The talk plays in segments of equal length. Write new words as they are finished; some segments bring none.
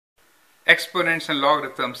Exponents and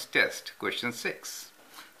logarithms test. Question 6.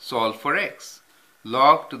 Solve for x.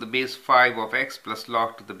 Log to the base 5 of x plus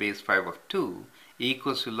log to the base 5 of 2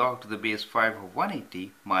 equals to log to the base 5 of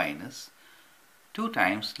 180 minus 2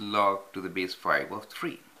 times log to the base 5 of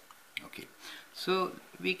 3. Okay, so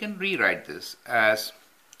we can rewrite this as,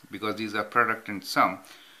 because these are product and sum,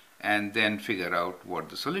 and then figure out what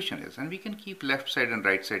the solution is. And we can keep left side and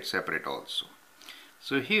right side separate also.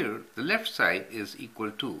 So here the left side is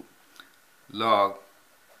equal to log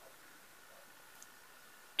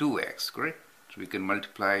 2x, correct? So we can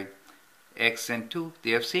multiply x and 2, they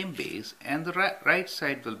have same base, and the right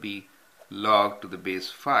side will be log to the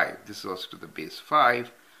base 5. This is also to the base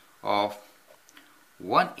 5 of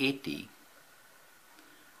 180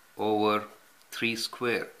 over 3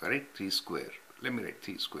 square, correct? 3 square. Let me write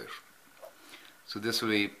 3 square. So this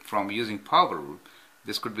way, from using power rule,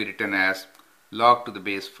 this could be written as log to the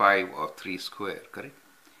base 5 of 3 square, correct?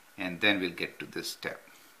 And then we'll get to this step.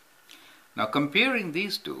 Now comparing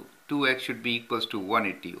these two, 2x should be equals to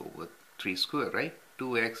 180 over 3 square, right?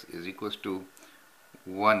 2x is equals to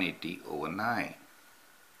 180 over 9.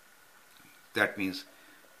 That means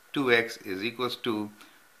 2x is equals to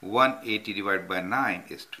 180 divided by 9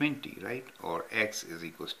 is 20, right? Or x is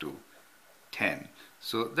equals to 10.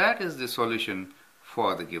 So that is the solution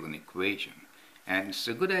for the given equation. And it's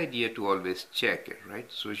a good idea to always check it,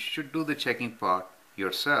 right? So you should do the checking part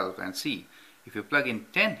yourself and see. If you plug in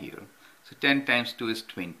 10 here, so 10 times 2 is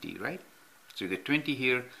 20, right? So you get 20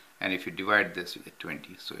 here, and if you divide this, you get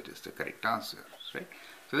 20. So it is the correct answer, right?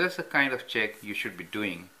 So that's the kind of check you should be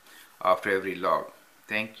doing after every log.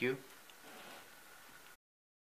 Thank you.